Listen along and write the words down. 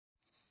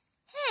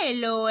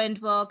Hello and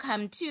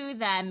welcome to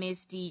the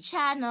Miss D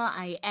channel.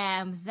 I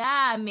am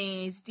the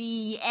Miss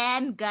D,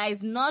 and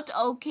guys, Not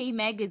Okay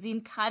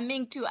magazine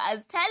coming to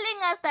us, telling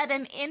us that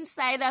an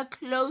insider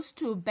close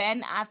to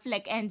Ben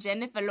Affleck and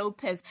Jennifer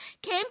Lopez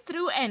came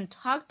through and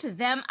talked to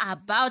them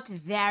about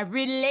their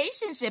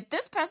relationship.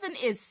 This person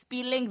is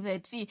spilling the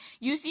tea.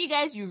 You see,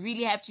 guys, you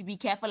really have to be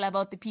careful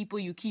about the people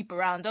you keep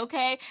around,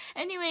 okay?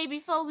 Anyway,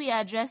 before we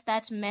address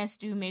that mess,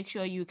 do make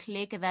sure you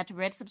click that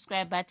red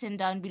subscribe button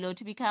down below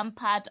to become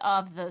part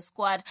of the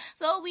squad,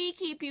 so we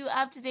keep you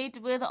up to date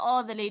with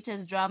all the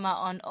latest drama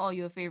on all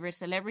your favorite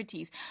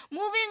celebrities.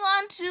 Moving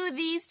on to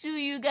these two,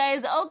 you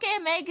guys. Okay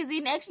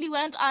magazine actually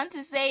went on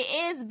to say,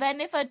 is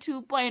Bennifer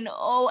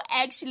 2.0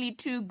 actually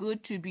too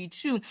good to be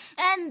true?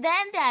 And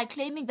then they are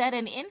claiming that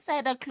an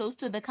insider close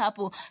to the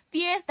couple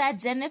fears that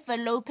Jennifer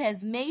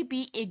Lopez may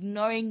be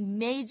ignoring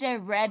major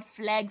red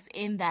flags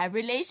in their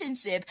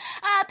relationship.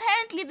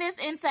 Apparently, this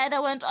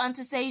insider went on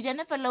to say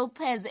Jennifer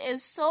Lopez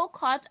is so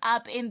caught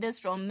up in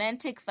this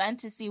romantic fantasy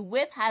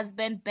with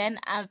husband Ben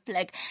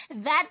Affleck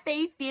that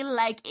they feel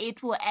like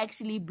it will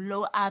actually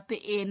blow up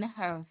in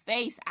her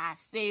face. I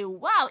say,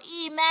 wow,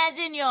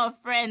 imagine your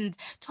friend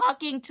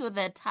talking to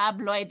the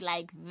tabloid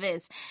like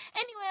this.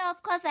 Anyway,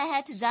 of course, I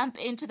had to jump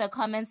into the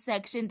comment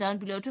section down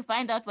below to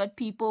find out what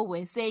people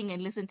were saying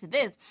and listen to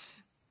this.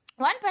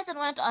 One person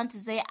went on to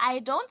say, I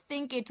don't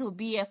think it will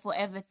be a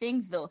forever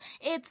thing though.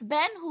 It's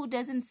Ben who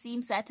doesn't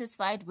seem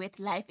satisfied with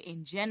life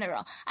in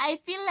general. I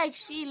feel like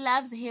she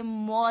loves him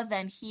more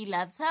than he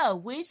loves her,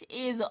 which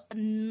is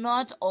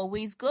not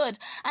always good.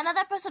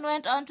 Another person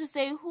went on to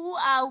say, who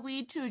are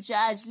we to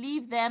judge?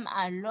 Leave them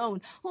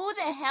alone. Who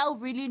the hell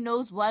really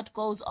knows what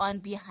goes on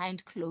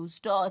behind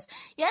closed doors?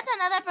 Yet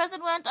another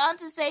person went on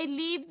to say,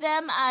 leave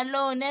them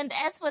alone. And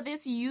as for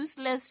this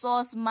useless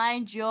source,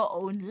 mind your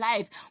own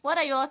life. What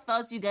are your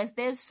thoughts, you guys?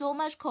 There's so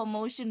much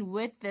commotion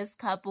with this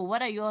couple.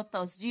 What are your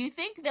thoughts? Do you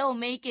think they'll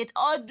make it,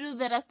 or do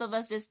the rest of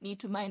us just need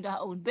to mind our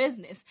own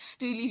business?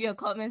 Do leave your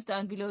comments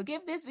down below.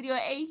 Give this video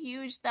a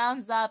huge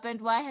thumbs up,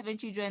 and why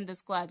haven't you joined the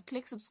squad?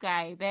 Click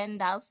subscribe,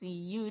 and I'll see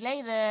you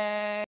later.